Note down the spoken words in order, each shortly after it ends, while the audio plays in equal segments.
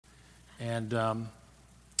And I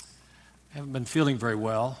haven't been feeling very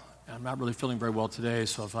well. I'm not really feeling very well today,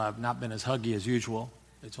 so if I've not been as huggy as usual,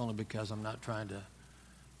 it's only because I'm not trying to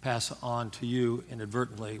pass on to you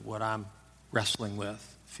inadvertently what I'm wrestling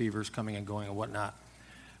with, fevers coming and going and whatnot.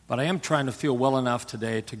 But I am trying to feel well enough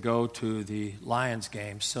today to go to the Lions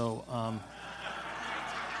game. So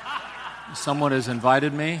someone has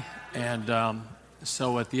invited me, and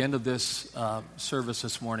so at the end of this service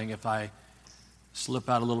this morning, if I slip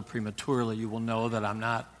out a little prematurely, you will know that I'm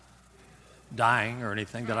not dying or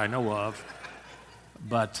anything that I know of,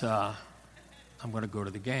 but I'm going to go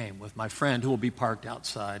to the game with my friend who will be parked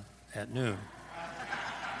outside at noon.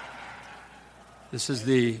 This is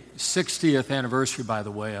the 60th anniversary, by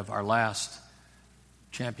the way, of our last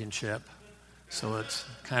championship, so it's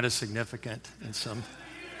kind of significant in some.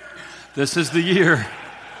 This is the year.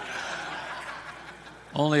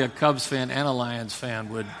 Only a Cubs fan and a Lions fan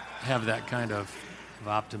would have that kind of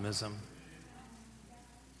optimism.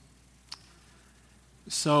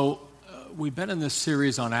 So we've been in this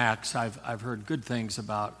series on Acts. I've heard good things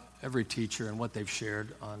about every teacher and what they've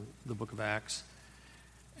shared on the book of Acts,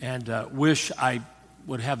 and wish I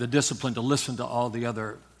would have the discipline to listen to all the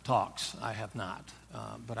other talks. I have not,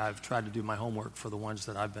 but I've tried to do my homework for the ones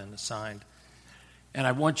that I've been assigned. And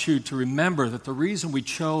I want you to remember that the reason we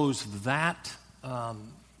chose that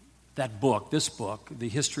book, this book, the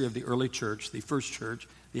history of the early church, the first church,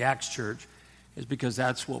 the Acts church, is because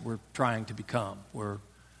that's what we're trying to become. We're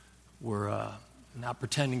not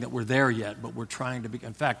pretending that we're there yet, but we're trying to be.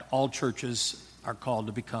 In fact, all churches are called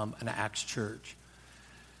to become an Acts church.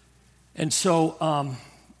 And so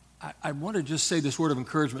I want to just say this word of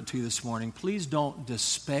encouragement to you this morning. Please don't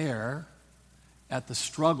despair at the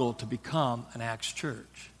struggle to become an Acts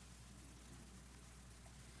church.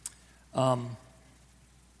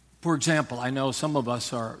 For example, I know some of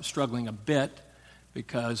us are struggling a bit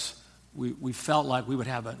because we felt like we would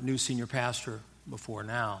have a new senior pastor before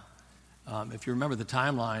now. If you remember the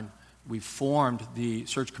timeline, we formed the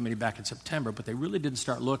search committee back in September, but they really didn't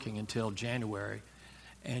start looking until January.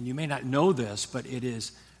 And you may not know this, but it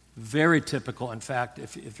is very typical. In fact,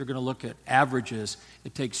 if you're going to look at averages,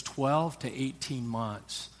 it takes 12 to 18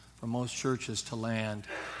 months for most churches to land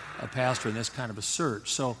a pastor in this kind of a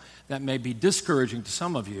search. So that may be discouraging to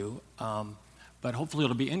some of you, but hopefully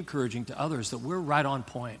it'll be encouraging to others that we're right on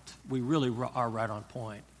point. We really are right on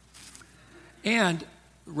point. And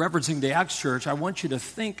referencing the Acts church, I want you to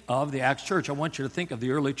think of the Acts church. I want you to think of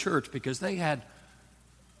the early church because they had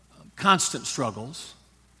constant struggles,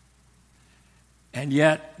 and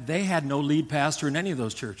yet they had no lead pastor in any of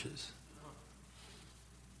those churches.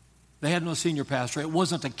 They had no senior pastor. It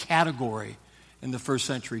wasn't a category in the first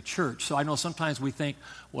century church. So I know sometimes we think,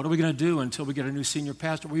 what are we going to do until we get a new senior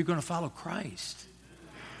pastor? We're going to follow Christ.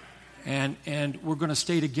 And we're going to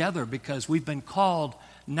stay together because we've been called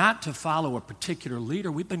not to follow a particular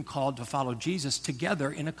leader. We've been called to follow Jesus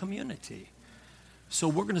together in a community. So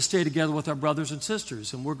we're going to stay together with our brothers and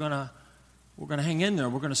sisters, and we're going to hang in there.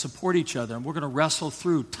 We're going to support each other, and we're going to wrestle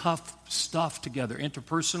through tough stuff together,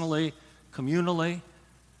 interpersonally, communally,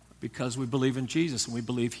 because we believe in Jesus, and we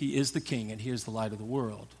believe He is the King, and He is the light of the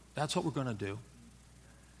world. That's what we're going to do.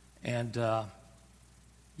 And,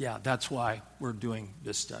 that's why we're doing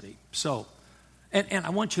this study. So, and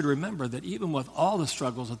I want you to remember that even with all the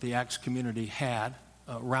struggles that the Acts community had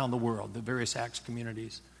around the world, the various Acts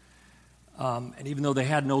communities, and even though they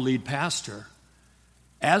had no lead pastor,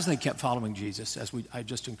 as they kept following Jesus, I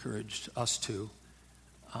just encouraged us to,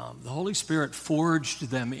 the Holy Spirit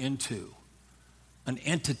forged them into an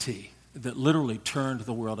entity that literally turned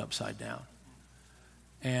the world upside down.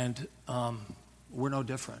 And we're no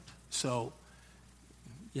different. So,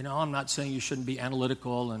 I'm not saying you shouldn't be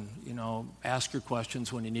analytical and, ask your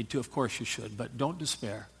questions when you need to. Of course you should, but don't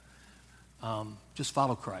despair. Just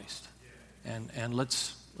follow Christ. And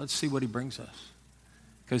let's see what He brings us.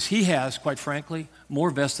 Because He has, quite frankly, more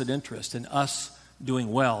vested interest in us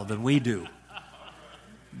doing well than we do.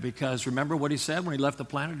 Because remember what He said when He left the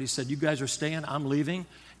planet? He said, you guys are staying, I'm leaving,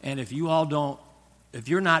 and if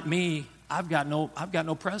you're not me, I've got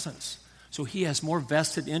no presence. So He has more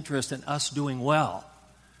vested interest in us doing well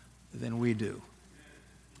than we do.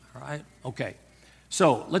 All right? Okay.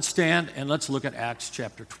 So let's stand and let's look at Acts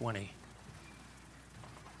chapter 20.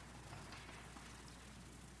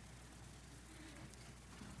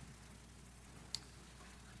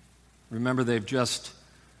 Remember, they've just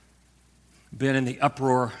been in the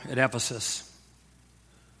uproar at Ephesus,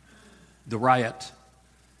 the riot.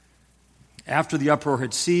 After the uproar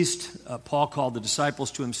had ceased, Paul called the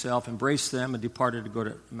disciples to himself, embraced them, and departed to go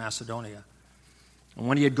to Macedonia. And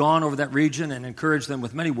when he had gone over that region and encouraged them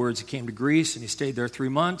with many words, he came to Greece, and he stayed there 3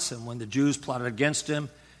 months. And when the Jews plotted against him,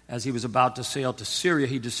 as he was about to sail to Syria,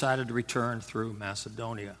 he decided to return through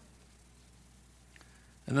Macedonia.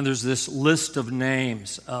 And then there's this list of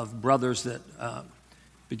names of brothers that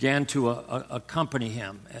began to accompany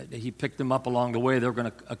him. He picked them up along the way. They were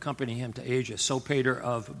going to accompany him to Asia. Sopater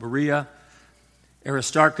of Berea,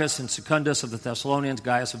 Aristarchus and Secundus of the Thessalonians,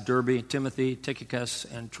 Gaius of Derbe, Timothy, Tychicus,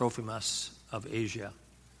 and Trophimus of Asia.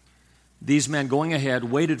 These men going ahead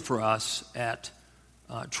waited for us at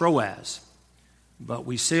Troas, but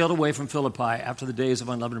we sailed away from Philippi after the days of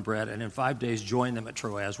unleavened bread, and in 5 days joined them at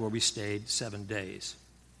Troas, where we stayed 7 days.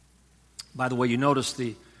 By the way, you notice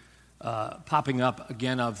the popping up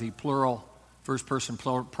again of the plural, first-person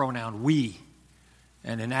pronoun we,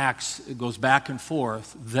 and in Acts it goes back and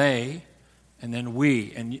forth, they, and then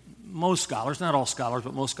we. And most scholars, not all scholars,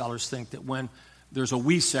 but most scholars think that when there's a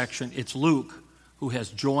we section, it's Luke who has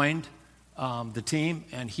joined the team,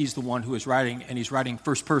 and he's the one who is writing, and he's writing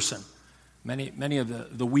first person. Many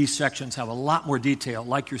of the we sections have a lot more detail,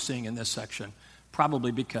 like you're seeing in this section,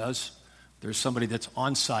 probably because there's somebody that's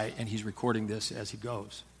on site, and he's recording this as he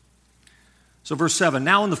goes. So verse 7,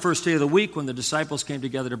 now on the first day of the week, when the disciples came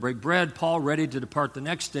together to break bread, Paul, ready to depart the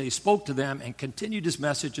next day, spoke to them and continued his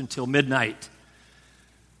message until midnight.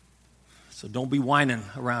 So don't be whining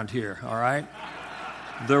around here, all right?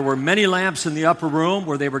 There were many lamps in the upper room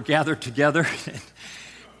where they were gathered together.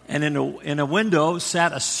 And in a window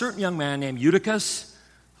sat a certain young man named Eutychus,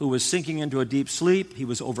 who was sinking into a deep sleep. He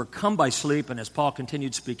was overcome by sleep, and as Paul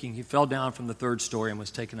continued speaking, he fell down from the third story and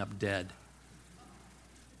was taken up dead.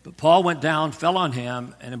 But Paul went down, fell on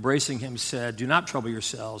him, and embracing him said, do not trouble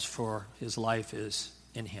yourselves, for his life is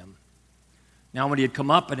in him. Now when he had come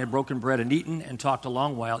up and had broken bread and eaten and talked a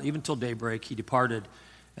long while, even till daybreak, he departed,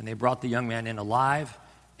 and they brought the young man in alive.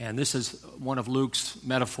 And this is one of Luke's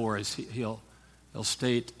metaphors. He'll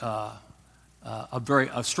state a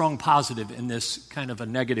strong positive in this kind of a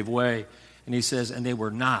negative way. And he says, and they were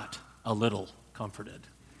not a little comforted.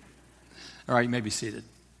 All right, you may be seated.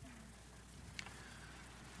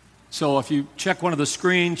 So if you check one of the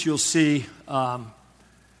screens, you'll see a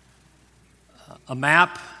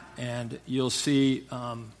map, and you'll see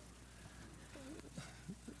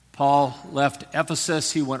Paul left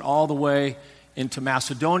Ephesus. He went all the way into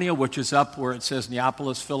Macedonia, which is up where it says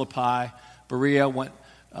Neapolis, Philippi, Berea, went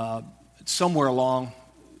somewhere along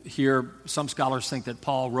here. Some scholars think that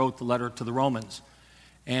Paul wrote the letter to the Romans.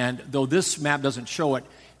 And though this map doesn't show it,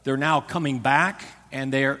 they're now coming back,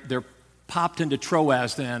 and they're popped into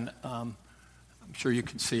Troas then. I'm sure you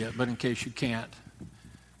can see it, but in case you can't,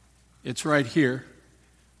 it's right here,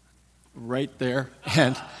 right there.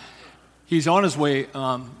 And he's on his way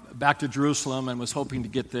back to Jerusalem and was hoping to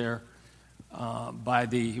get there by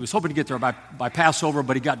Passover,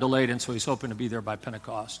 but he got delayed, and so he's hoping to be there by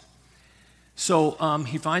Pentecost. So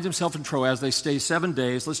he finds himself in Troas. They stay 7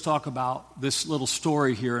 days. Let's talk about this little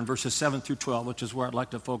story here in verses 7 through 12, which is where I'd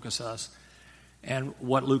like to focus us, and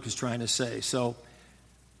what Luke is trying to say. So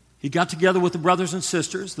he got together with the brothers and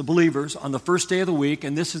sisters, the believers, on the first day of the week,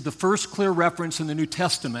 and this is the first clear reference in the New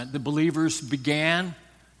Testament. The believers began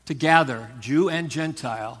to gather, Jew and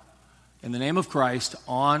Gentile, in the name of Christ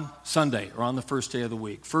on Sunday, or on the first day of the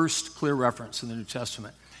week. First clear reference in the New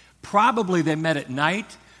Testament. Probably they met at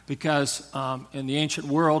night, because in the ancient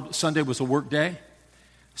world, Sunday was a work day,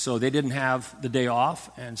 so they didn't have the day off,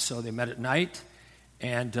 and so they met at night,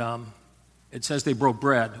 and it says they broke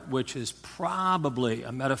bread, which is probably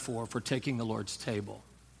a metaphor for taking the Lord's table.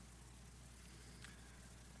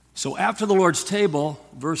 So after the Lord's table,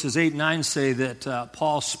 verses 8 and 9 say that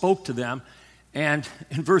Paul spoke to them, and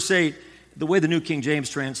in verse 8, the way the New King James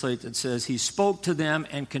translates it says, he spoke to them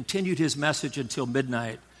and continued his message until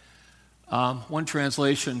midnight. One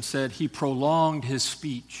translation said he prolonged his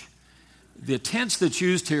speech. The tense that's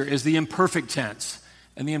used here is the imperfect tense,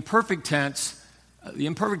 and the imperfect tense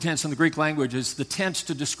in the Greek language is the tense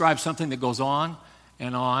to describe something that goes on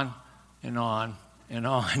and on and on and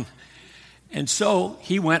on. And so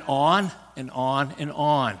he went on and on and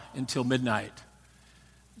on until midnight.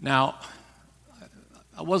 Now,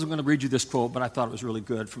 I wasn't going to read you this quote, but I thought it was really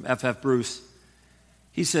good, from F.F. Bruce.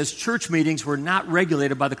 He says, church meetings were not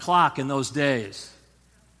regulated by the clock in those days.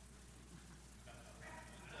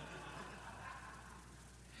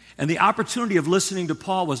 And the opportunity of listening to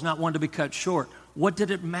Paul was not one to be cut short. What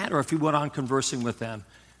did it matter if he went on conversing with them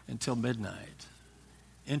until midnight?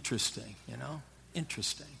 Interesting,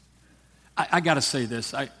 interesting. I got to say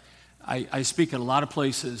this. I speak at a lot of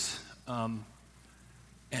places, and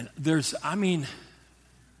there's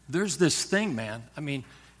this thing, man. I mean,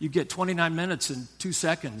 you get 29 minutes and 2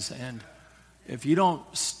 seconds, and If you don't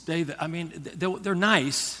stay there, I mean, they're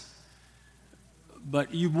nice,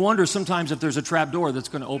 but you wonder sometimes if there's a trap door that's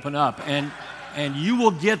going to open up, and you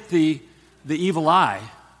will get the evil eye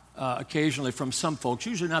occasionally from some folks,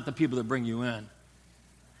 usually not the people that bring you in.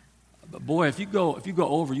 But boy, if you go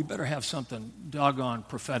over, you better have something doggone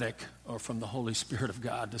prophetic or from the Holy Spirit of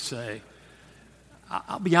God to say.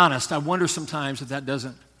 I'll be honest, I wonder sometimes if that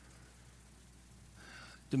doesn't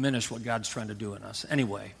diminish what God's trying to do in us.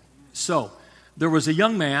 Anyway, so there was a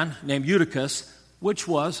young man named Eutychus, which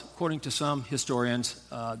was, according to some historians,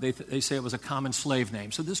 they say it was a common slave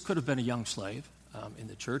name. So this could have been a young slave in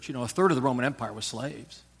the church. You know, a third of the Roman Empire was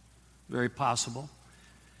slaves. Very possible.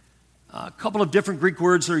 A couple of different Greek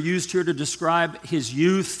words are used here to describe his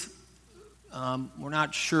youth. We're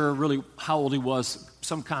not sure really how old he was.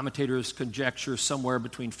 Some commentators conjecture somewhere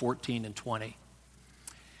between 14 and 20.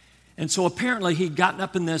 And so apparently he'd gotten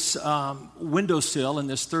up in this windowsill in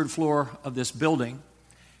this third floor of this building,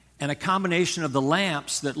 and a combination of the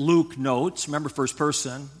lamps that Luke notes, remember first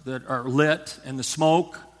person, that are lit, and the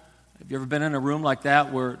smoke. Have you ever been in a room like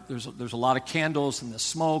that where there's a lot of candles and the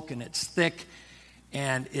smoke, and it's thick,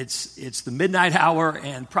 and it's the midnight hour,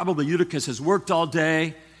 and probably Eutychus has worked all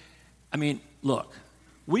day. I mean, look,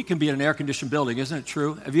 we can be in an air-conditioned building, isn't it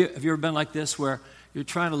true? Have you ever been like this where you're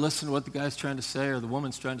trying to listen to what the guy's trying to say or the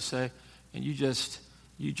woman's trying to say, and you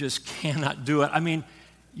just cannot do it? I mean,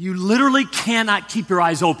 you literally cannot keep your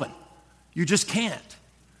eyes open. You just can't.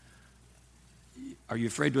 Are you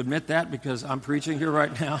afraid to admit that because I'm preaching here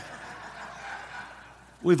right now?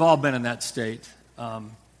 We've all been in that state.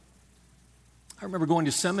 I remember going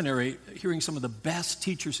to seminary, hearing some of the best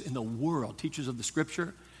teachers in the world, teachers of the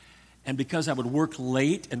Scripture. And because I would work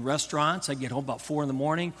late in restaurants, I'd get home about 4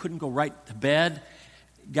 a.m, couldn't go right to bed,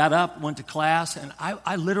 got up, went to class, and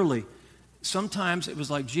I literally, sometimes it was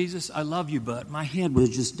like, Jesus, I love you, but my head was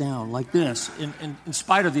just down like this. In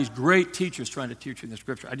spite of these great teachers trying to teach you in the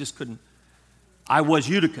Scripture, I just couldn't. I was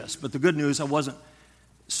Eutychus, but the good news, I wasn't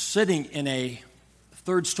sitting in a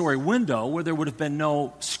third-story window where there would have been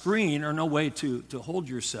no screen or no way to hold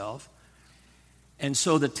yourself. And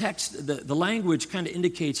so the text, the language kind of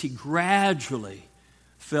indicates he gradually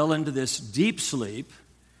fell into this deep sleep,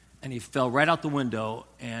 and he fell right out the window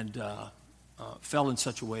and fell in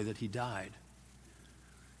such a way that he died.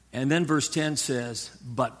 And then verse 10 says,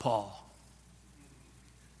 but Paul.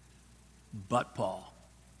 But Paul.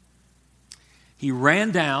 He ran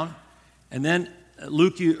down, and then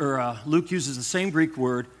Luke uses the same Greek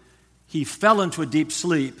word. He fell into a deep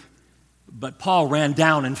sleep, but Paul ran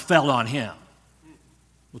down and fell on him.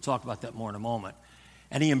 We'll talk about that more in a moment.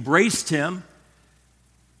 And he embraced him.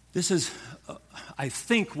 This is, I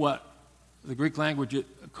think, what the Greek language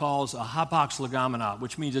calls a hapax legomena,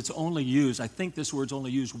 which means it's only used, I think this word's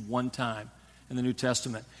only used one time in the New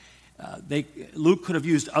Testament. Luke could have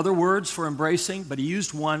used other words for embracing, but he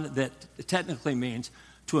used one that technically means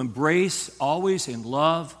to embrace always in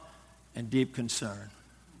love and deep concern.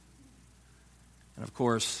 And of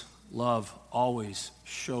course, love always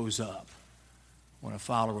shows up when a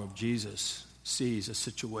follower of Jesus sees a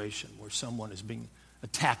situation where someone is being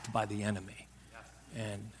attacked by the enemy.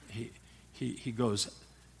 And he goes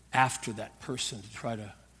after that person to try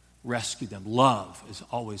to rescue them. Love is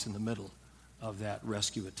always in the middle of that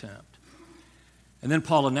rescue attempt. And then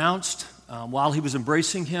Paul announced, while he was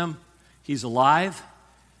embracing him, he's alive.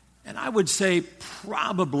 And I would say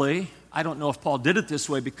probably, I don't know if Paul did it this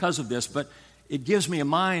way because of this, but it gives me a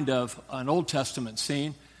mind of an Old Testament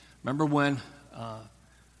scene. Remember when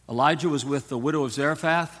Elijah was with the widow of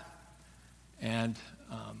Zarephath, and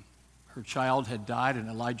her child had died, and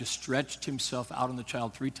Elijah stretched himself out on the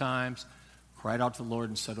child 3 times, cried out to the Lord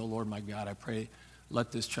and said, "Oh Lord, my God, I pray,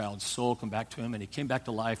 let this child's soul come back to him." And he came back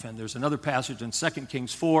to life. And there's another passage in 2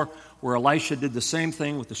 Kings 4 where Elisha did the same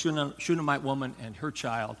thing with the Shunammite woman and her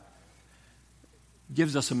child.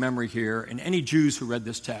 Gives us a memory here, and any Jews who read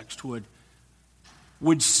this text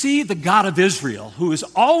would see the God of Israel, who is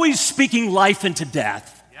always speaking life into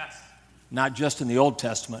death. Yes. Not just in the Old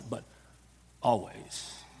Testament, but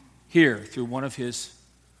always here through one of his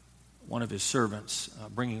servants,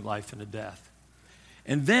 bringing life into death.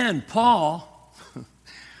 And then Paul,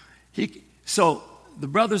 so the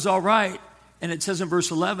brother's all right, and it says in verse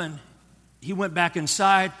 11, he went back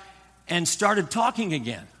inside and started talking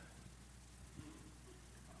again.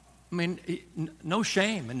 I mean, no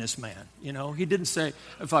shame in this man. You know, he didn't say,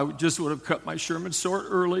 if I just would have cut my Sherman short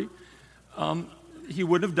early, he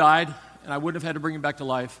wouldn't have died, and I wouldn't have had to bring him back to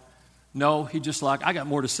life. No, he just like, I got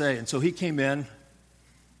more to say. And so he came in.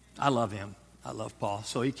 I love him. I love Paul.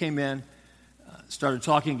 So he came in, started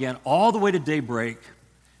talking again all the way to daybreak.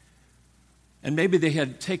 And maybe they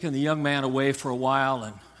had taken the young man away for a while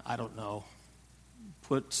and, I don't know,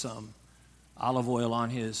 put some olive oil on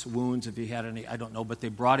his wounds if he had any, I don't know, but they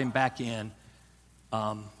brought him back in.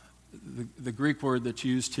 The Greek word that's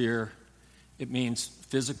used here, it means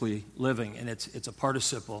physically living, and it's a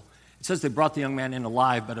participle. It says they brought the young man in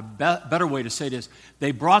alive, but a better way to say it is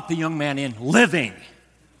they brought the young man in living.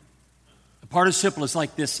 The participle is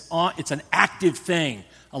like this, it's an active thing.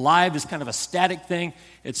 Alive is kind of a static thing.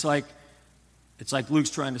 It's like Luke's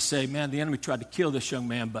trying to say, man, the enemy tried to kill this young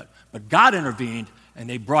man, but God intervened, and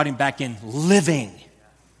they brought him back in living.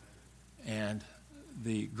 And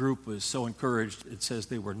the group was so encouraged, it says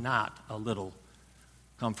they were not a little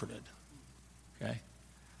comforted. Okay?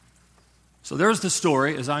 So there's the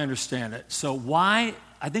story, as I understand it. So why,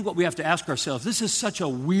 I think what we have to ask ourselves, this is such a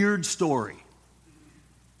weird story.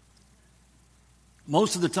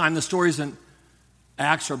 Most of the time, the stories in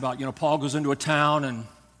Acts are about, Paul goes into a town and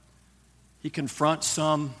he confronts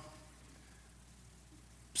something,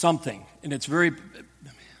 and it's very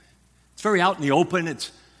out in the open.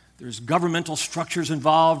 There's governmental structures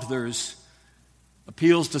involved. There's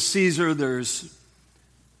appeals to Caesar. There's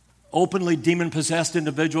openly demon-possessed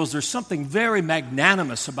individuals. There's something very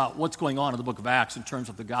magnanimous about what's going on in the book of Acts in terms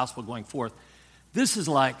of the gospel going forth. This is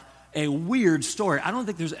like a weird story. I don't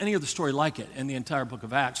think there's any other story like it in the entire book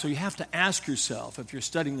of Acts. So you have to ask yourself, if you're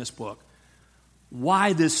studying this book,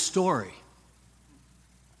 why this story?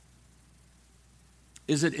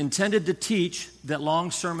 Is it intended to teach that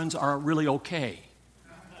long sermons are really okay?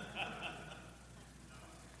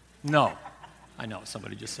 No. I know,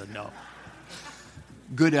 somebody just said no.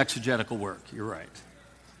 Good exegetical work, you're right.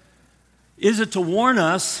 Is it to warn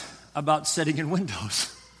us about sitting in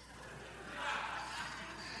windows?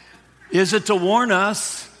 Is it to warn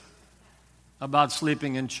us about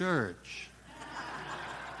sleeping in church?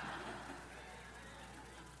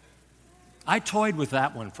 I toyed with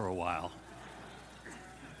that one for a while.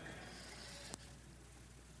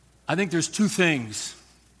 I think there's two things,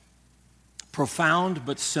 profound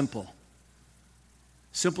but simple.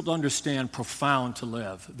 Simple to understand, profound to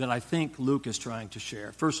live, that I think Luke is trying to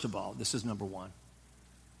share. First of all, this is number one.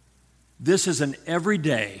 This is an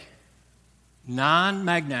everyday,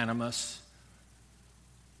 non-magnanimous,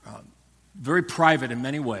 very private in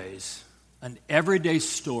many ways, an everyday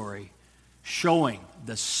story showing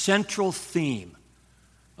the central theme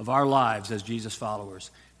of our lives as Jesus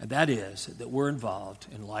followers, and that is that we're involved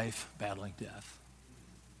in life battling death.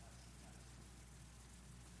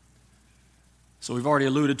 So we've already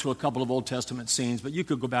alluded to a couple of Old Testament scenes, but you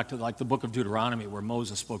could go back to like the book of Deuteronomy where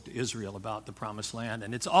Moses spoke to Israel about the promised land,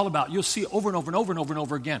 and it's all about, you'll see over and over and over and over and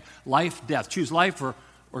over again, life, death. Choose life or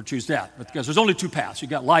choose death, because there's only two paths. You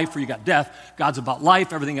got life or you got death. God's about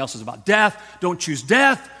life, everything else is about death. Don't choose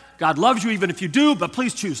death. God loves you even if you do, but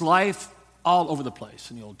please choose life. All over the place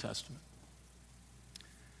in the Old Testament.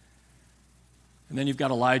 And then you've got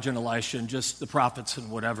Elijah and Elisha and just the prophets and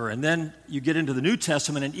whatever. And then you get into the New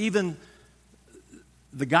Testament, and even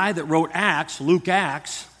the guy that wrote Acts, Luke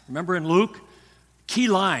Acts, remember in Luke? Key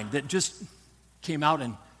line that just came out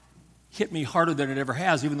and hit me harder than it ever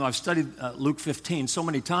has, even though I've studied Luke 15 so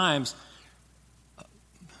many times.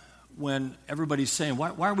 When everybody's saying,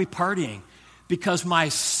 why are we partying? Because my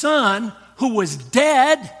son, who was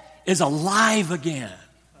dead, is alive again.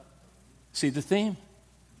 See the theme?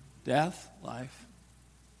 Death, life.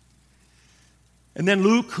 And then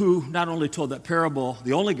Luke, who not only told that parable,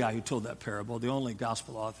 the only guy who told that parable, the only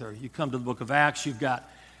gospel author, you come to the book of Acts, you've got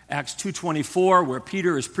Acts 2:24, where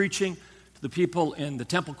Peter is preaching to the people in the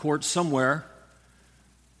temple courts somewhere.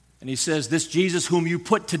 And he says, this Jesus whom you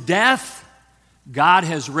put to death, God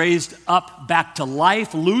has raised up back to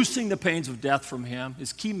life, loosing the pains of death from him.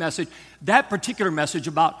 His key message, that particular message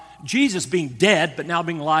about Jesus being dead but now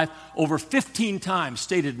being alive, over 15 times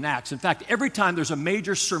stated in Acts. In fact, every time there's a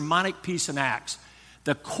major sermonic piece in Acts,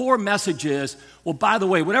 the core message is, well, by the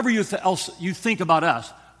way, whatever else you think about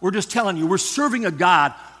us, we're just telling you, we're serving a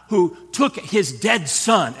God who took his dead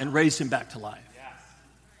son and raised him back to life.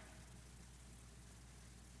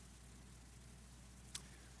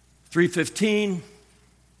 3:15,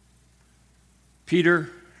 Peter,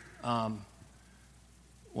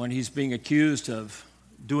 when he's being accused of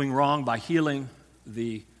doing wrong by healing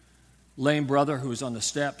the lame brother who was on the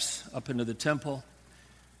steps up into the temple,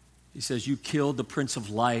 he says, you killed the Prince of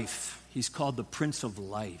Life. He's called the Prince of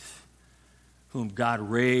Life, whom God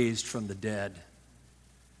raised from the dead.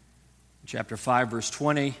 Chapter 5, verse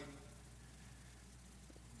 20,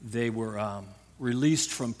 they were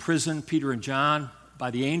released from prison, Peter and John, by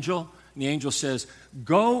the angel, and the angel says,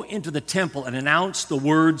 go into the temple and announce the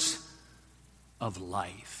words of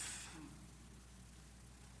life.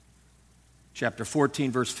 Chapter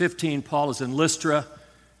 14, verse 15, Paul is in Lystra,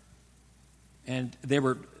 and they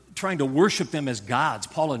were trying to worship them as gods.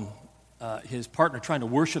 Paul and his partner trying to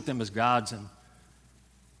worship them as gods, and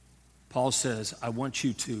Paul says, I want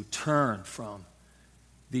you to turn from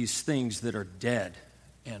these things that are dead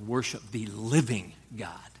and worship the living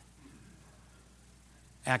God.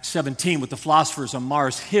 Acts 17 with the philosophers on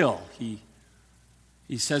Mars Hill, he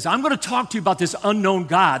says, I'm going to talk to you about this unknown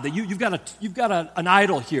God, that you've got an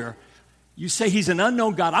idol here. You say he's an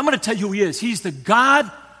unknown God. I'm going to tell you who he is. He's the God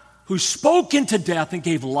who spoke into death and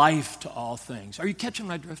gave life to all things. Are you catching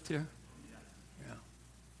my drift here? Yeah.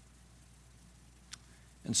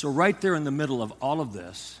 And so right there in the middle of all of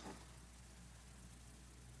this,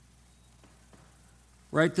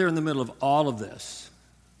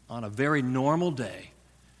 on a very normal day,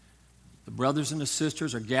 the brothers and the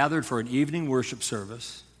sisters are gathered for an evening worship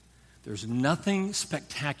service. There's nothing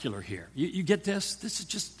spectacular here. You get this? This is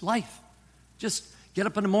just life. Just get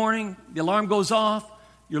up in the morning, the alarm goes off,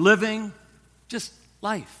 you're living, just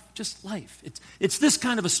life. It's this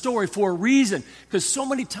kind of a story for a reason, because so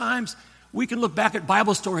many times we can look back at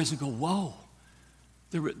Bible stories and go, whoa,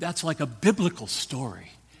 that's like a biblical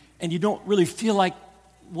story. And you don't really feel like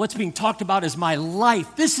what's being talked about is my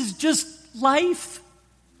life. This is just life.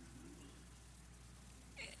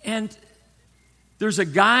 And there's a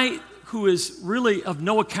guy who is really of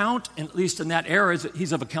no account, at least in that era.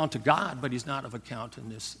 He's of account to God, but he's not of account in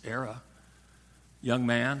this era. Young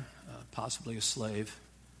man, possibly a slave.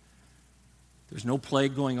 There's no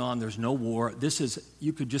plague going on. There's no war.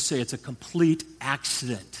 You could just say it's a complete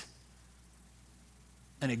accident.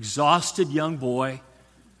 An exhausted young boy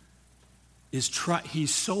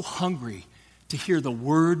he's so hungry to hear the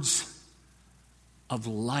words of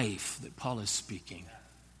life that Paul is speaking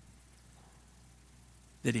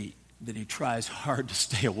that he tries hard to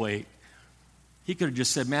stay awake. He could have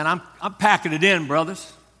just said, man, I'm packing it in,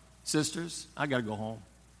 brothers, sisters. I got to go home.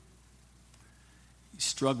 He's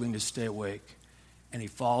struggling to stay awake, and he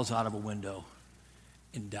falls out of a window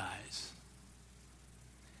and dies.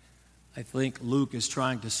 I think Luke is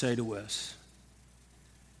trying to say to us,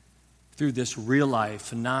 through this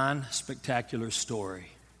real-life, non-spectacular story,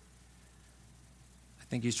 I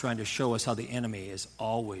think he's trying to show us how the enemy is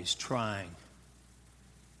always trying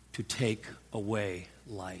to take away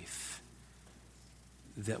life,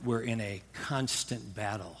 that we're in a constant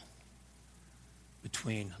battle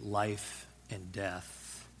between life and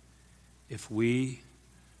death. If we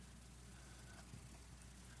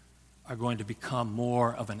are going to become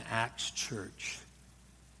more of an Acts church,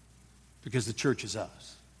 because the church is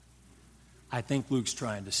us, I think Luke's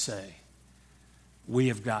trying to say we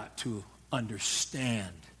have got to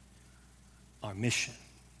understand our mission,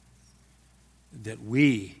 that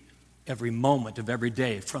we, every moment of every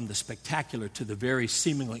day, from the spectacular to the very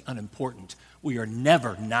seemingly unimportant, we are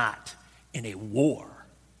never not in a war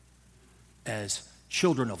as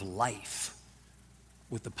children of life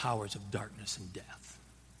with the powers of darkness and death.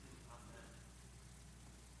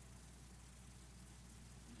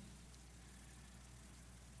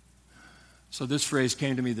 So this phrase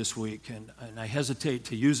came to me this week, and I hesitate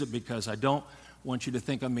to use it because I don't want you to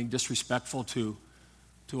think I'm being disrespectful to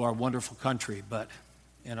our wonderful country, but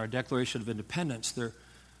in our Declaration of Independence, there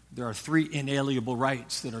are 3 inalienable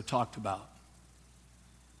rights that are talked about.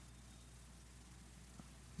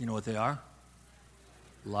 You know what they are?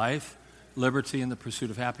 Life, liberty, and the pursuit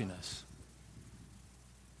of happiness.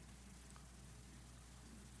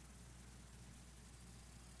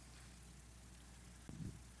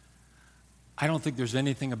 I don't think there's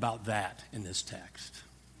anything about that in this text.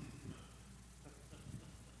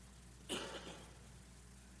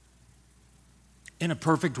 In a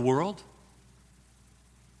perfect world,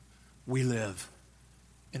 we live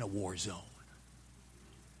in a war zone.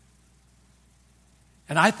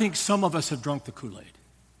 And I think some of us have drunk the Kool-Aid.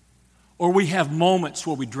 Or we have moments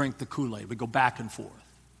where we drink the Kool-Aid. We go back and forth.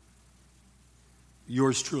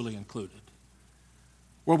 Yours truly included.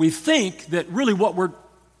 Where we think that really what we're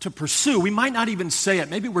to pursue, we might not even say it.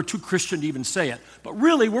 Maybe we're too Christian to even say it. But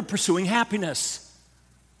really, we're pursuing happiness.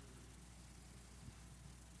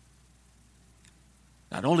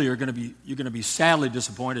 Not only are you're going to be sadly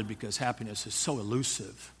disappointed because happiness is so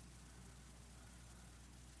elusive,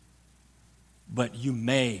 but you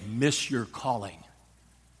may miss your calling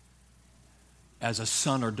as a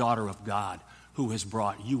son or daughter of God who has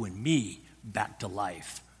brought you and me back to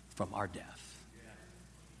life from our death.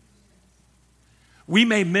 We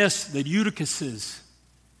may miss the Eutychuses.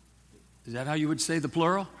 Is that how you would say the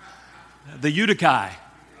plural? The Eutychi.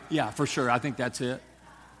 Yeah, for sure. I think that's it.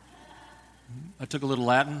 I took a little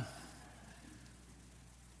Latin.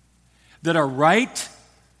 That are right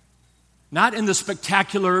Not in the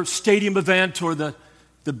spectacular stadium event or the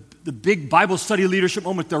big Bible study leadership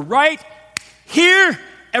moment. They're right here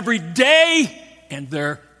every day, and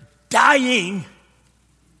they're dying.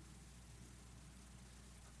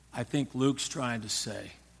 I think Luke's trying to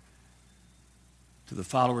say to the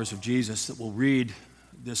followers of Jesus that will read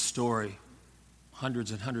this story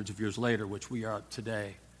hundreds and hundreds of years later, which we are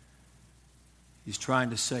today, he's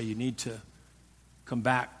trying to say you need to come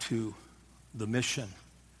back to the mission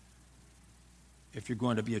if you're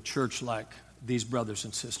going to be a church like these brothers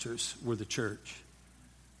and sisters were the church,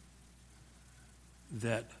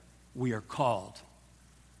 that we are called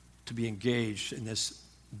to be engaged in this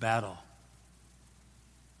battle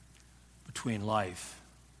between life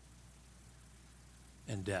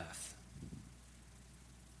and death.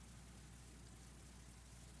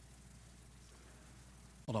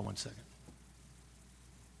 Hold on one second.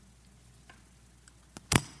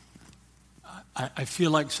 I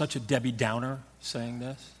feel like such a Debbie Downer saying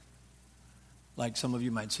this. Like some of you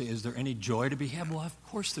might say, is there any joy to be had? Well, of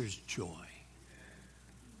course there's joy.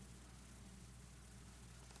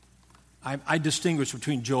 I distinguish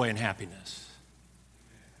between joy and happiness.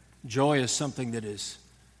 Joy is something that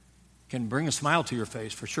can bring a smile to your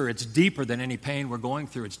face, for sure. It's deeper than any pain we're going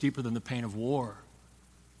through. It's deeper than the pain of war.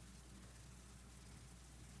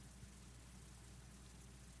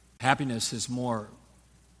 Happiness is more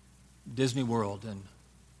Disney World and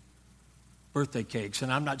birthday cakes.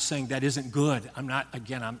 And I'm not saying that isn't good. I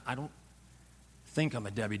don't think I'm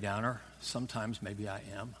a Debbie Downer. Sometimes maybe I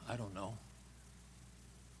am. I don't know.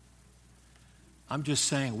 I'm just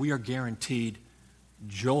saying we are guaranteed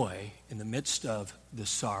joy in the midst of the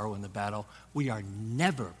sorrow and the battle. We are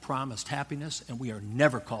never promised happiness, and we are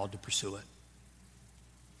never called to pursue it.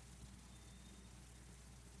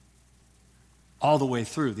 All the way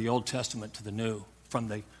through the Old Testament to the New, from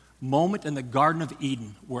the moment in the Garden of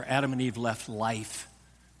Eden where Adam and Eve left life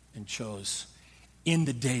and chose, in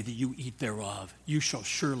the day that you eat thereof, you shall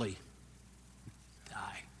surely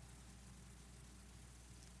die.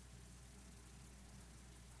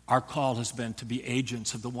 Our call has been to be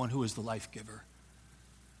agents of the one who is the life giver,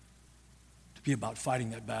 to be about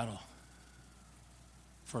fighting that battle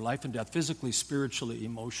for life and death, physically, spiritually,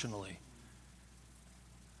 emotionally,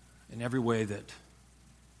 in every way that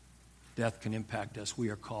death can impact us. We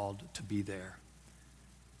are called to be there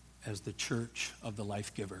as the church of the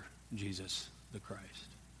life giver, Jesus the Christ.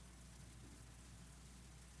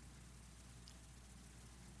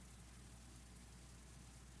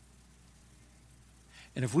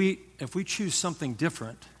 And if we choose something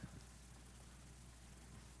different,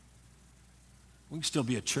 we can still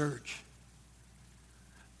be a church.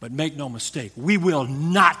 But make no mistake, we will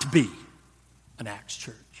not be an Acts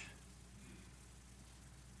church.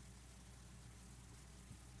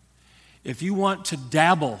 If you want to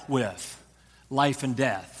dabble with life and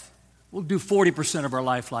death, we'll do 40% of our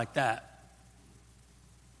life like that.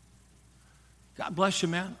 God bless you,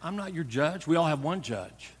 man. I'm not your judge. We all have one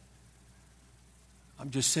judge.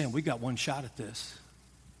 I'm just saying we got one shot at this.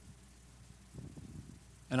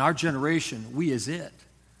 And our generation, we is it.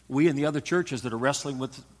 We and the other churches that are wrestling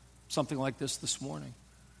with something like this morning.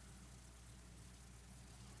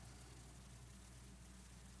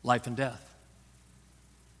 Life and death.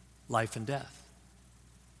 Life and death.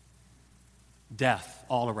 Death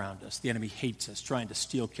all around us. The enemy hates us, trying to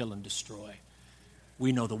steal, kill, and destroy.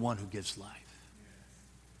 We know the one who gives life.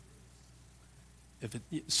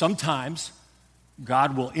 Sometimes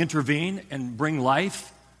God will intervene and bring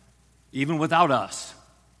life even without us.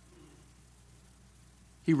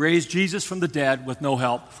 He raised Jesus from the dead with no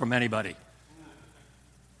help from anybody.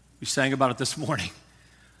 We sang about it this morning.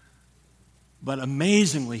 But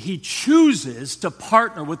amazingly, he chooses to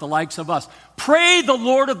partner with the likes of us. Pray the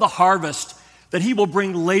Lord of the harvest that he will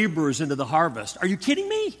bring laborers into the harvest. Are you kidding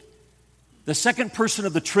me? The second person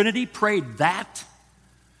of the Trinity prayed that?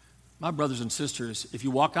 My brothers and sisters, if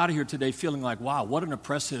you walk out of here today feeling like, wow, what an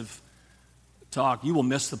oppressive talk, you will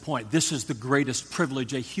miss the point. This is the greatest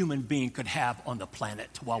privilege a human being could have on the planet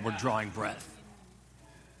while we're drawing breath.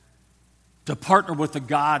 To partner with the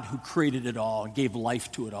God who created it all and gave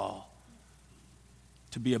life to it all.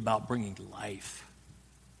 To be about bringing life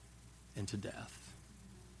into death.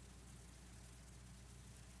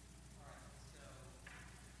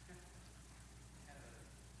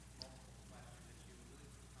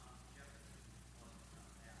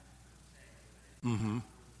 Mm-hmm.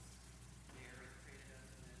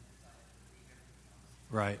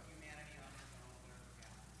 Right.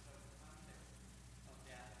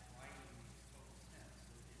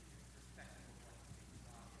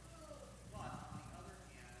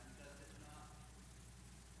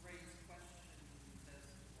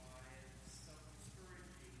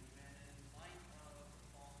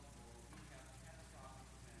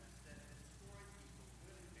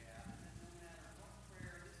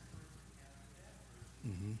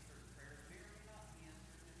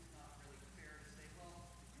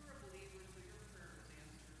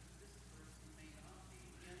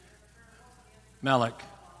 Melech,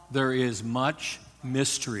 there is much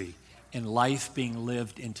mystery in life being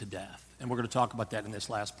lived into death. And we're going to talk about that in this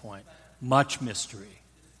last point. Much mystery.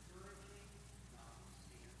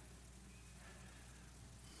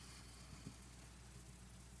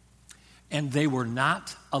 And they were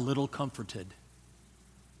not a little comforted.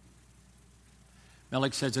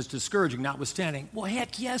 Melech says it's discouraging, notwithstanding. Well,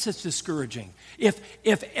 heck, yes, it's discouraging.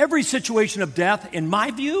 If every situation of death, in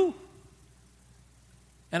my view,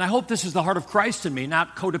 and I hope this is the heart of Christ in me,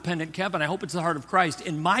 not codependent Kevin, I hope it's the heart of Christ.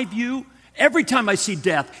 In my view, every time I see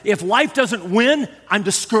death, if life doesn't win, I'm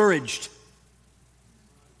discouraged.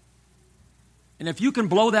 And if you can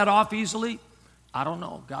blow that off easily, I don't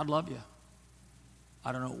know. God love you.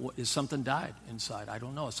 I don't know. Is something died inside? I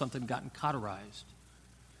don't know. Has something gotten cauterized?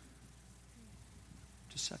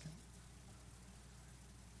 Just a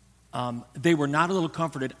second. They were not a little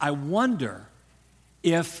comforted. I wonder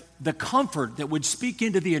if the comfort that would speak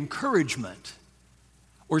into the encouragement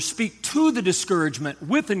or speak to the discouragement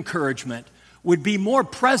with encouragement would be more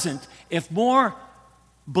present if more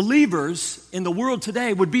believers in the world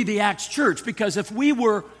today would be the Acts church. Because if we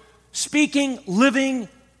were speaking, living,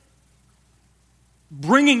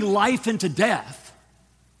 bringing life into death,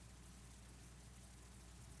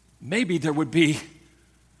 maybe there would be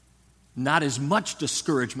not as much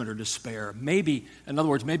discouragement or despair. Maybe, in other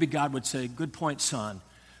words, maybe God would say, good point, son,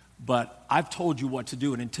 but I've told you what to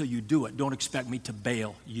do, and until you do it, don't expect me to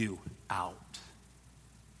bail you out.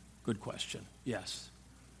 Good question. Yes.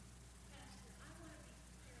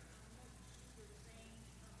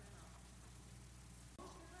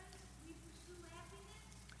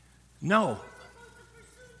 No.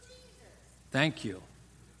 Thank you.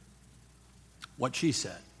 What she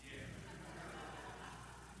said.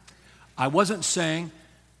 I wasn't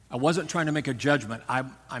trying to make a judgment.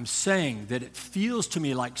 I'm saying that it feels to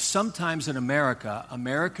me like sometimes in America,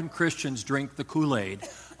 American Christians drink the Kool-Aid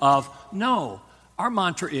of, no, our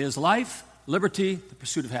mantra is life, liberty, the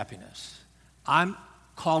pursuit of happiness. I'm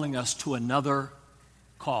calling us to another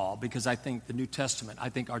call because I think the New Testament, I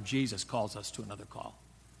think our Jesus calls us to another call.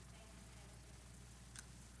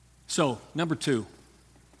 So, number 2.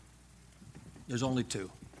 There's only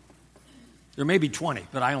 2. There may be 20,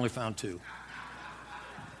 but I only found 2.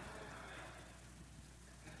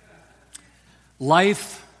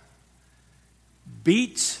 Life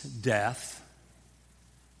beats death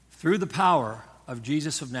through the power of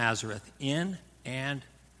Jesus of Nazareth in and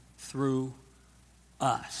through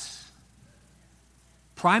us.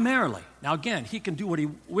 Primarily. Now again, he can do what he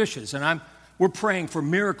wishes, and we're praying for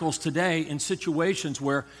miracles today in situations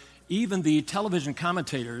where even the television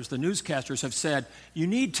commentators, the newscasters have said, you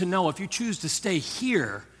need to know if you choose to stay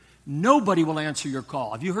here, nobody will answer your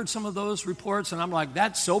call. Have you heard some of those reports? And I'm like,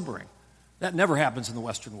 that's sobering. That never happens in the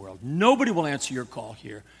Western world. Nobody will answer your call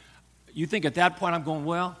here. You think at that point I'm going,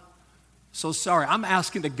 well, so sorry. I'm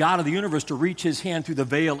asking the God of the universe to reach his hand through the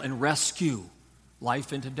veil and rescue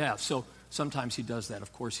life into death. So sometimes he does that.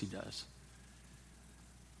 Of course he does.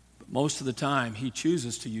 But most of the time he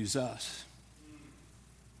chooses to use us.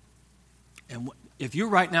 And if you're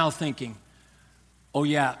right now thinking, oh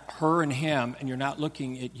yeah, her and him, and you're not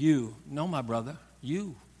looking at you, no, my brother,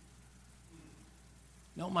 you.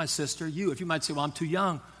 No, my sister, you. If you might say, well, I'm too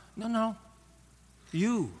young. No,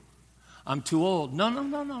 you. I'm too old.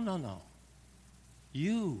 No.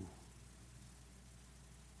 You.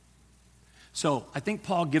 So I think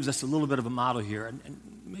Paul gives us a little bit of a model here, and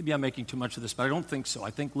maybe I'm making too much of this, but I don't think so.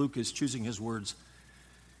 I think Luke is choosing his words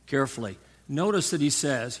carefully. Notice that he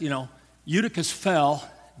says, Eutychus fell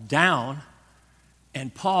down,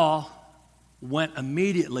 and Paul went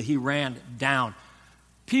immediately. He ran down.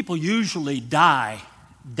 People usually die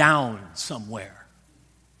down somewhere.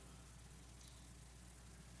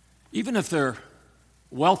 Even if they're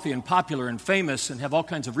wealthy and popular and famous and have all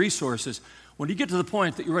kinds of resources, when you get to the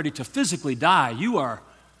point that you're ready to physically die, you are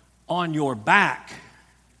on your back.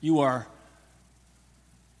 You are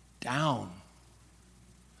down.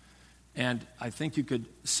 And I think you could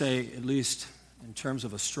say, at least in terms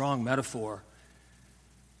of a strong metaphor,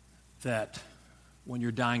 that when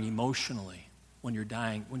you're dying emotionally, when you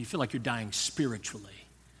feel like you're dying spiritually,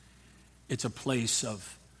 it's a place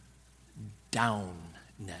of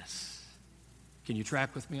downness. Can you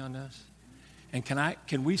track with me on this? And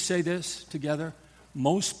can we say this together?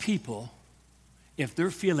 Most people, if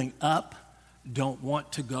they're feeling up, don't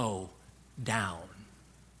want to go down.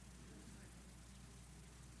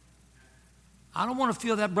 I don't want to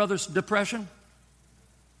feel that brother's depression.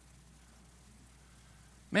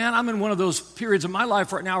 Man, I'm in one of those periods of my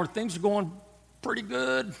life right now where things are going pretty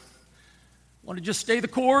good. Want to just stay the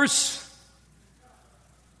course.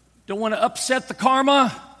 Don't want to upset the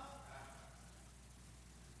karma.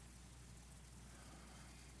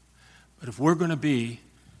 But if we're going to be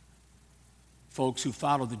folks who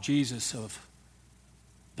follow the Jesus of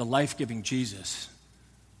the life-giving Jesus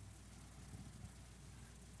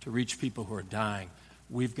to reach people who are dying,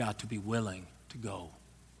 we've got to be willing to go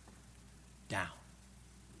down.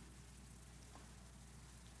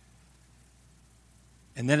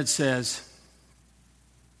 And then it says,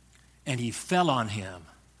 and he fell on him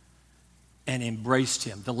and embraced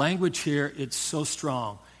him. The language here, it's so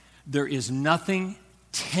strong. There is nothing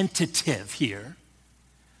tentative here.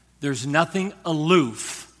 There's nothing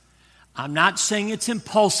aloof. I'm not saying it's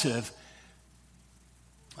impulsive.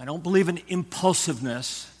 I don't believe in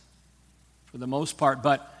impulsiveness for the most part,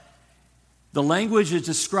 but the language is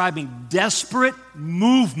describing desperate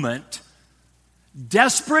movement,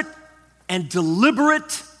 desperate and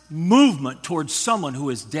deliberate movement towards someone who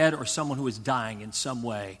is dead or someone who is dying in some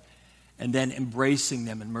way, and then embracing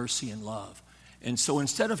them in mercy and love. And so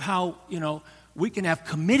instead of how, we can have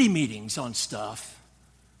committee meetings on stuff,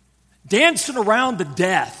 dancing around the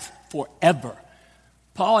death forever.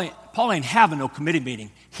 Paul ain't having no committee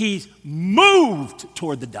meeting. He's moved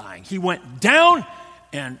toward the dying. He went down,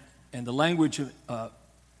 and the language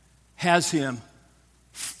has him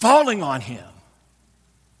falling on him.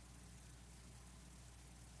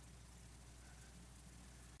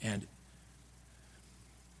 And,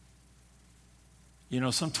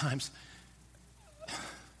 sometimes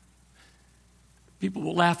people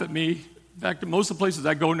will laugh at me. In fact, most of the places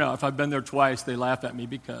I go now, if I've been there twice, they laugh at me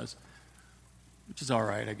which is all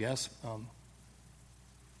right, I guess.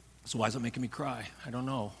 So why is it making me cry? I don't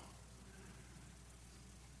know.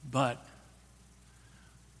 But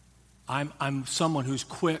I'm someone who's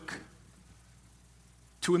quick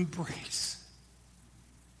to embrace.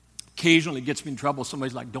 Occasionally gets me in trouble.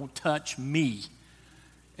 Somebody's like, don't touch me.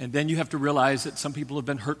 And then you have to realize that some people have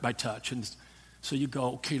been hurt by touch. And so you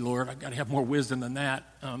go, okay, Lord, I've got to have more wisdom than that.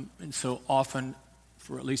 And so often,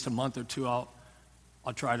 for at least a month or two, I'll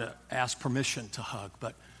try to ask permission to hug.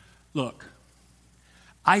 But look,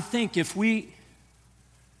 I think this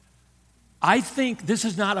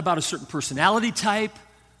is not about a certain personality type.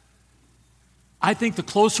 I think the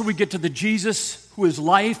closer we get to the Jesus who is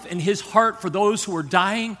life and his heart for those who are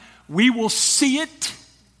dying, we will see it.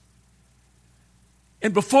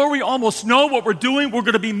 And before we almost know what we're doing, we're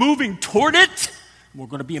going to be moving toward it. We're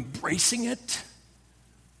going to be embracing it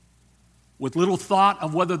with little thought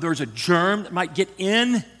of whether there's a germ that might get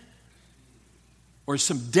in or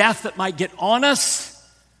some death that might get on us.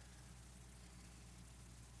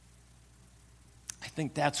 I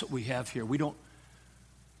think that's what we have here. We don't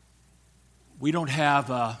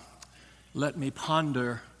have, let me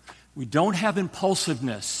ponder, we don't have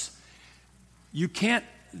impulsiveness.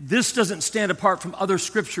 This doesn't stand apart from other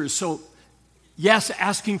scriptures. So, yes,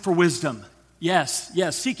 asking for wisdom. Yes,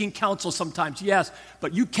 seeking counsel sometimes. Yes,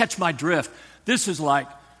 but you catch my drift. This is like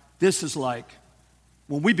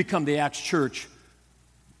when we become the Acts Church,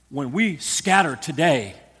 when we scatter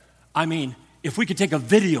today, if we could take a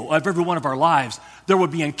video of every one of our lives, there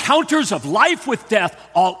would be encounters of life with death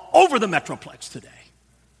all over the Metroplex today.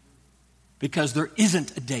 Because there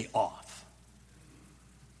isn't a day off.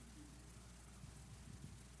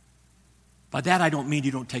 By that, I don't mean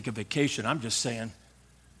you don't take a vacation. I'm just saying,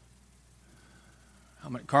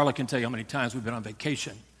 Carla can tell you how many times we've been on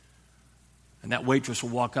vacation, and that waitress will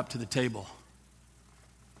walk up to the table,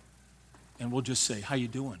 and we'll just say, how you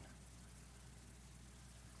doing?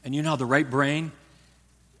 And you know how the right brain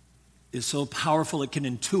is so powerful it can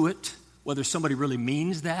intuit whether somebody really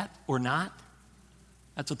means that or not?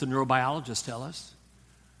 That's what the neurobiologists tell us.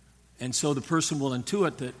 And so the person will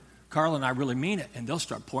intuit that Carla and I really mean it, and they'll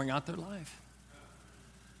start pouring out their life.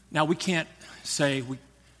 Now, we can't say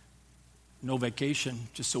no vacation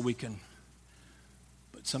just so we can,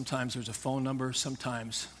 but sometimes there's a phone number,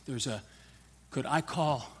 sometimes could I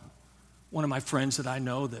call one of my friends that I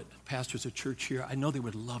know that pastors a church here? I know they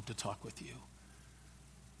would love to talk with you.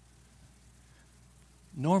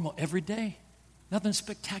 Normal, every day, nothing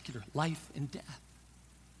spectacular, life and death.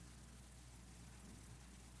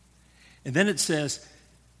 And then it says,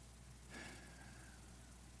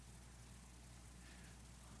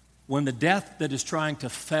 when the death that is trying to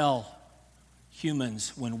fell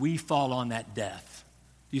humans, when we fall on that death.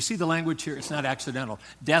 Do you see the language here? It's not accidental.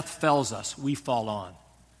 Death fells us, we fall on.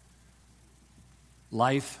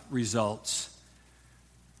 Life results.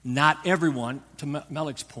 Not everyone, to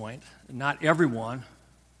Melik's point, not everyone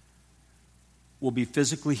will be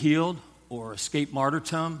physically healed or escape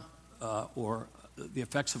martyrdom or the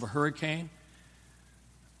effects of a hurricane.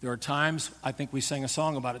 There are times, I think we sang a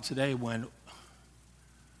song about it today, when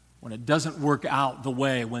it doesn't work out the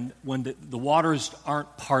way, when the waters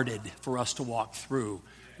aren't parted for us to walk through,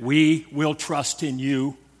 We will trust in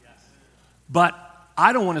you. But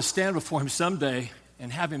I don't want to stand before him someday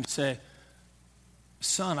and have him say,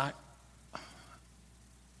 son, I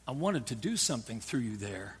wanted to do something through you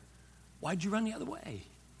there. Why'd you run the other way?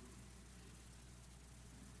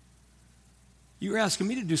 You were asking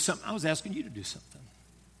me to do something. I was asking you to do something.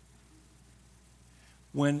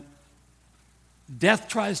 When death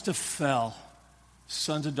tries to fell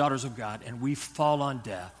sons and daughters of God, and we fall on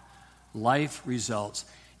death, life results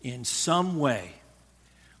in some way.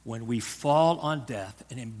 When we fall on death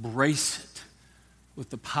and embrace it with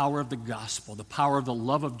the power of the gospel, the power of the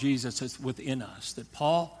love of Jesus that's within us, that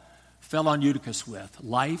Paul fell on Eutychus with,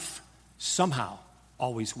 life somehow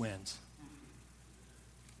always wins.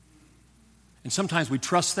 And sometimes we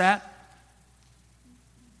trust that,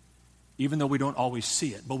 even though we don't always see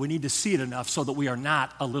it. But we need to see it enough so that we are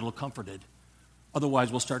not a little comforted.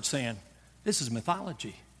 Otherwise, we'll start saying, this is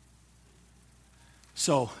mythology.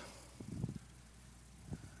 So,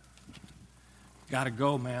 gotta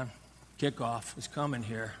go, man. Kickoff is coming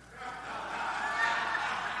here.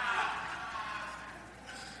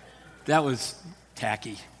 That was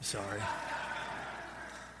tacky. Sorry.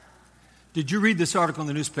 Did you read this article in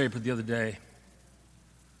the newspaper the other day?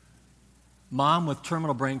 Mom with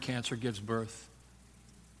terminal brain cancer gives birth.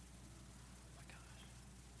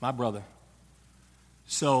 My brother.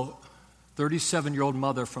 So, 37-year-old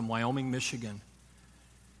mother from Wyoming, Michigan,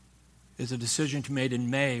 is a decision she made in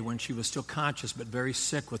May when she was still conscious but very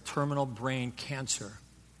sick with terminal brain cancer.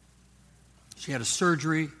 She had a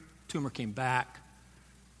surgery, tumor came back,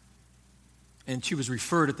 and she was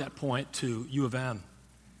referred at that point to U of M.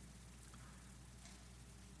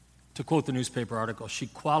 To quote the newspaper article, she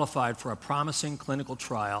qualified for a promising clinical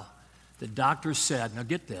trial that doctors said, now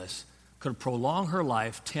get this, could prolong her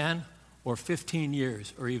life 10 or 15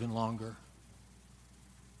 years or even longer.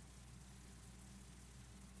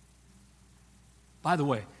 By the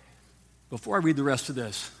way, before I read the rest of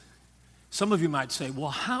this, some of you might say, well,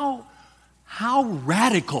 how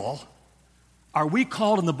radical are we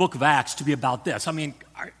called in the book of Acts to be about this? I mean,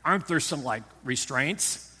 aren't there some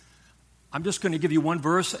restraints? I'm just going to give you one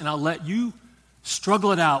verse, and I'll let you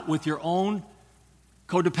struggle it out with your own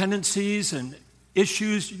codependencies and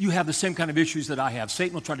issues. You have the same kind of issues that I have.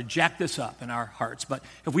 Satan will try to jack this up in our hearts. But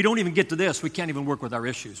if we don't even get to this, we can't even work with our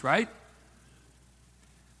issues, right?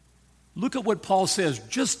 Look at what Paul says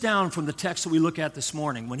just down from the text that we look at this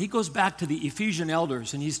morning. When he goes back to the Ephesian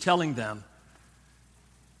elders and he's telling them,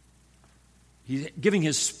 he's giving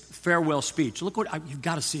his farewell speech. Look you've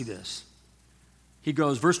got to see this. He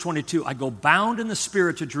goes, verse 22, I go bound in the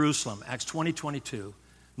Spirit to Jerusalem, Acts 20:22,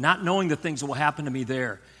 not knowing the things that will happen to me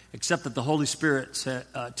there, except that the Holy Spirit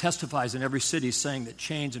testifies in every city, saying that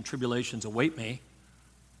chains and tribulations await me.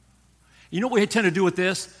 You know what we tend to do with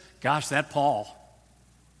this? Gosh, that Paul.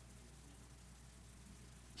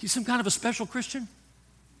 He's some kind of a special Christian?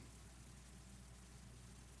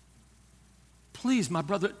 Please, my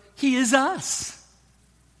brother, he is us.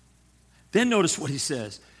 Then notice what he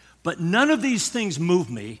says. But none of these things move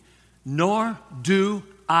me, nor do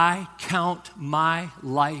I count my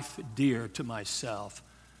life dear to myself,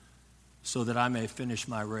 so that I may finish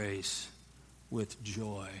my race with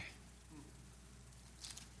joy.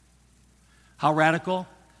 How radical?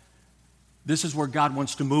 This is where God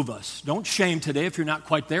wants to move us. Don't shame today if you're not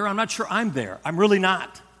quite there. I'm not sure I'm there. I'm really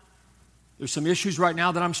not. There's some issues right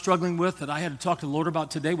now that I'm struggling with that I had to talk to the Lord about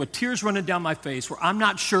today with tears running down my face where I'm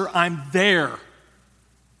not sure I'm there.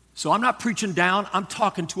 So I'm not preaching down. I'm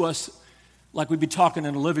talking to us like we'd be talking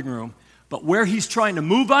in a living room. But where he's trying to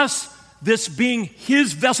move us, this being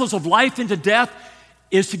his vessels of life into death,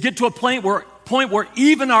 is to get to a point where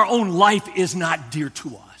even our own life is not dear to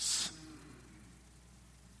us.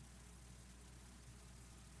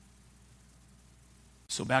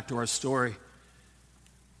 So back to our story.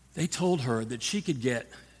 They told her that she could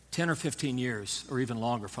get 10 or 15 years or even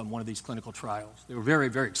longer from one of these clinical trials. They were very,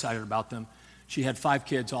 very excited about them. She had 5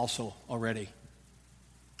 kids also already.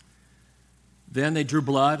 Then they drew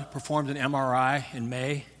blood, performed an MRI in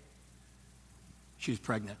May. She was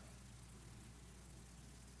pregnant.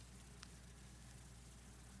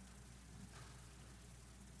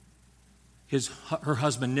 Her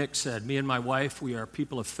husband, Nick, said, me and my wife, we are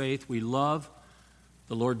people of faith. We love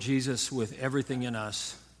the Lord Jesus with everything in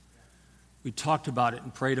us. We talked about it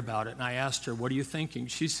and prayed about it. And I asked her, what are you thinking?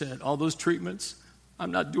 She said, all those treatments,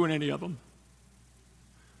 I'm not doing any of them.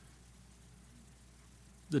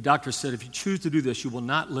 The doctor said, if you choose to do this, you will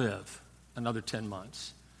not live another 10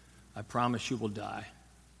 months. I promise you will die.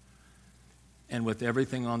 And with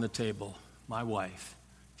everything on the table, my wife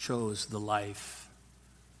chose the life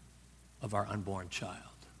of our unborn child.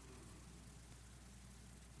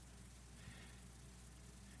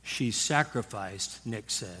 she sacrificed, Nick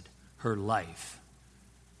said, her life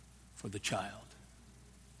for the child.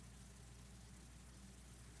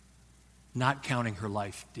 Not counting her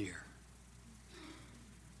life dear,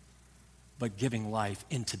 but giving life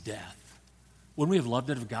into death. Wouldn't we have loved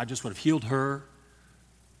it if God just would have healed her?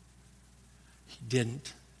 He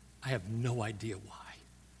didn't. I have no idea why.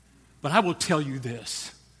 But I will tell you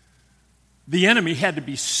this. The enemy had to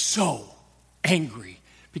be so angry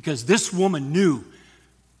because this woman knew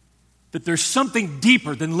that there's something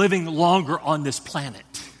deeper than living longer on this planet.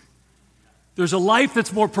 There's a life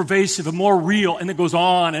that's more pervasive and more real and that goes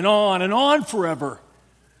on and on and on forever.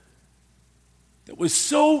 That was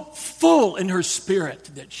so full in her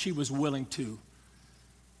spirit that she was willing to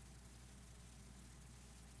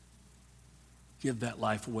give that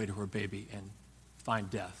life away to her baby and find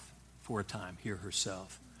death for a time here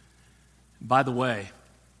herself. By the way,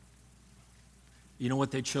 you know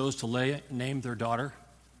what they chose to name their daughter?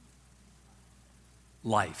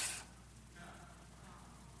 Life.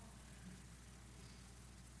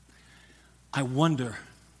 I wonder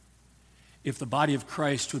if the body of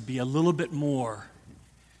Christ would be a little bit more,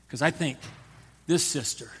 because I think this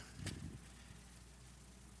sister,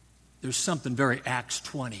 there's something very Acts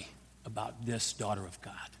 20 about this daughter of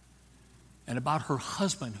God and about her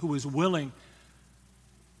husband who was willing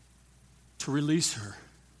to release her.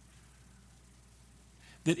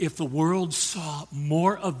 That if the world saw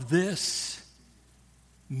more of this,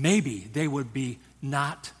 maybe they would be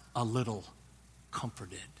not a little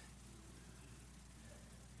comforted.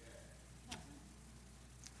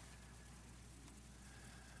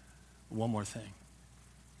 One more thing.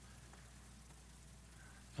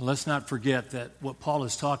 And let's not forget that what Paul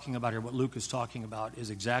is talking about here, what Luke is talking about, is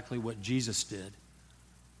exactly what Jesus did.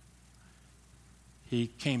 He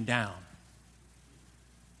came down.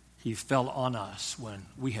 He fell on us when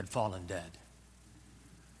we had fallen dead.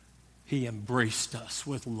 He embraced us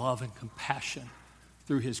with love and compassion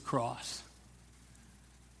through his cross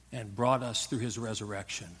and brought us through his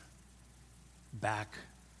resurrection back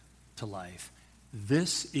to life.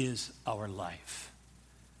 This is our life.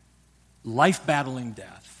 Life battling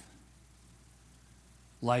death.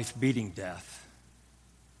 Life beating death.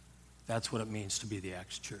 That's what it means to be the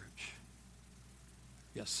Acts Church.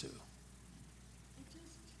 Yes, Sue. It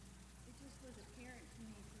just was apparent to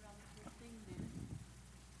me throughout the whole thing that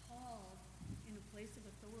Paul, in a place of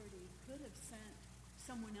authority, could have sent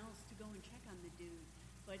someone else to go and check on the dude,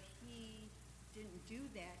 but he didn't do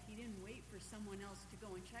that. He didn't wait for someone else to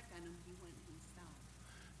go and check on him. He went himself.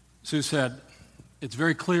 Sue said, it's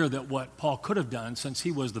very clear that what Paul could have done, since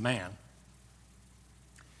he was the man,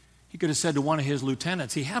 he could have said to one of his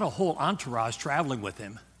lieutenants, he had a whole entourage traveling with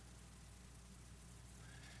him.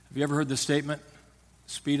 Have you ever heard the statement,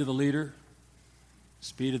 speed of the leader,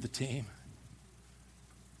 speed of the team?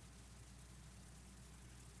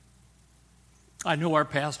 I know our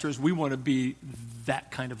pastors, we want to be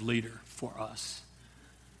that kind of leader for us.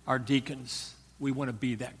 Our deacons, we want to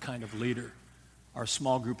be that kind of leader. Our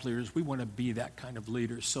small group leaders, we want to be that kind of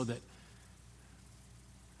leader so that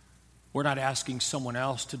we're not asking someone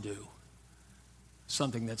else to do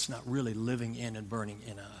something that's not really living in and burning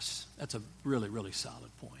in us. That's a really, really solid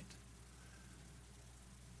point.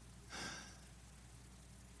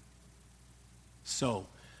 So,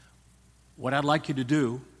 what I'd like you to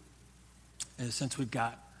do is, since we've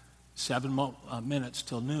got 7 minutes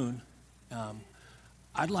till noon,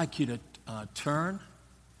 I'd like you to turn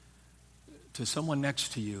to someone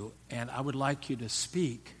next to you, and I would like you to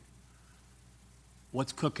speak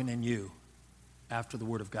what's cooking in you after the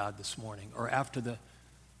Word of God this morning, or after the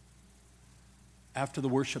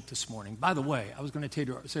worship this morning. By the way, I was going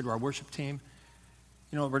to say to our worship team,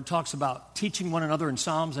 you know, where it talks about teaching one another in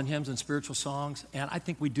psalms and hymns and spiritual songs, and I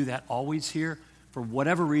think we do that always here. For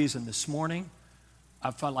whatever reason, this morning,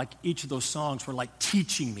 I felt like each of those songs were like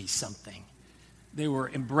teaching me something. They were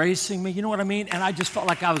embracing me, you know what I mean? And I just felt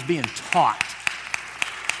like I was being taught.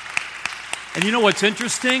 And you know what's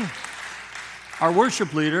interesting? Our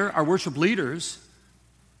worship leaders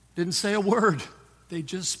didn't say a word. They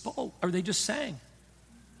just spoke, or they just sang.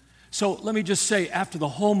 So let me just say, after the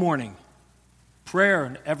whole morning, prayer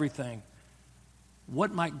and everything,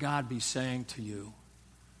 what might God be saying to you?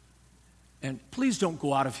 And please don't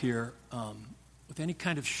go out of here with any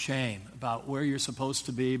kind of shame about where you're supposed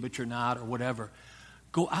to be, but you're not, or whatever.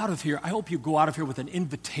 Go out of here. I hope you go out of here with an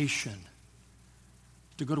invitation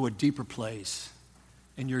to go to a deeper place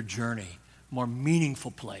in your journey, more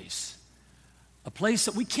meaningful place, a place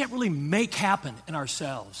that we can't really make happen in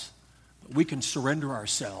ourselves, but we can surrender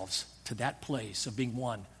ourselves to that place of being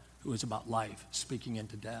one who is about life, speaking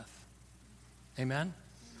into death. Amen?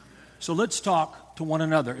 So let's talk to one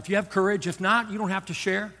another. If you have courage, if not, you don't have to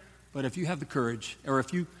share. But if you have the courage, or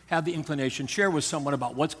if you have the inclination, share with someone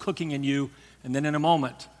about what's cooking in you. And then in a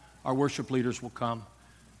moment, our worship leaders will come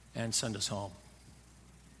and send us home.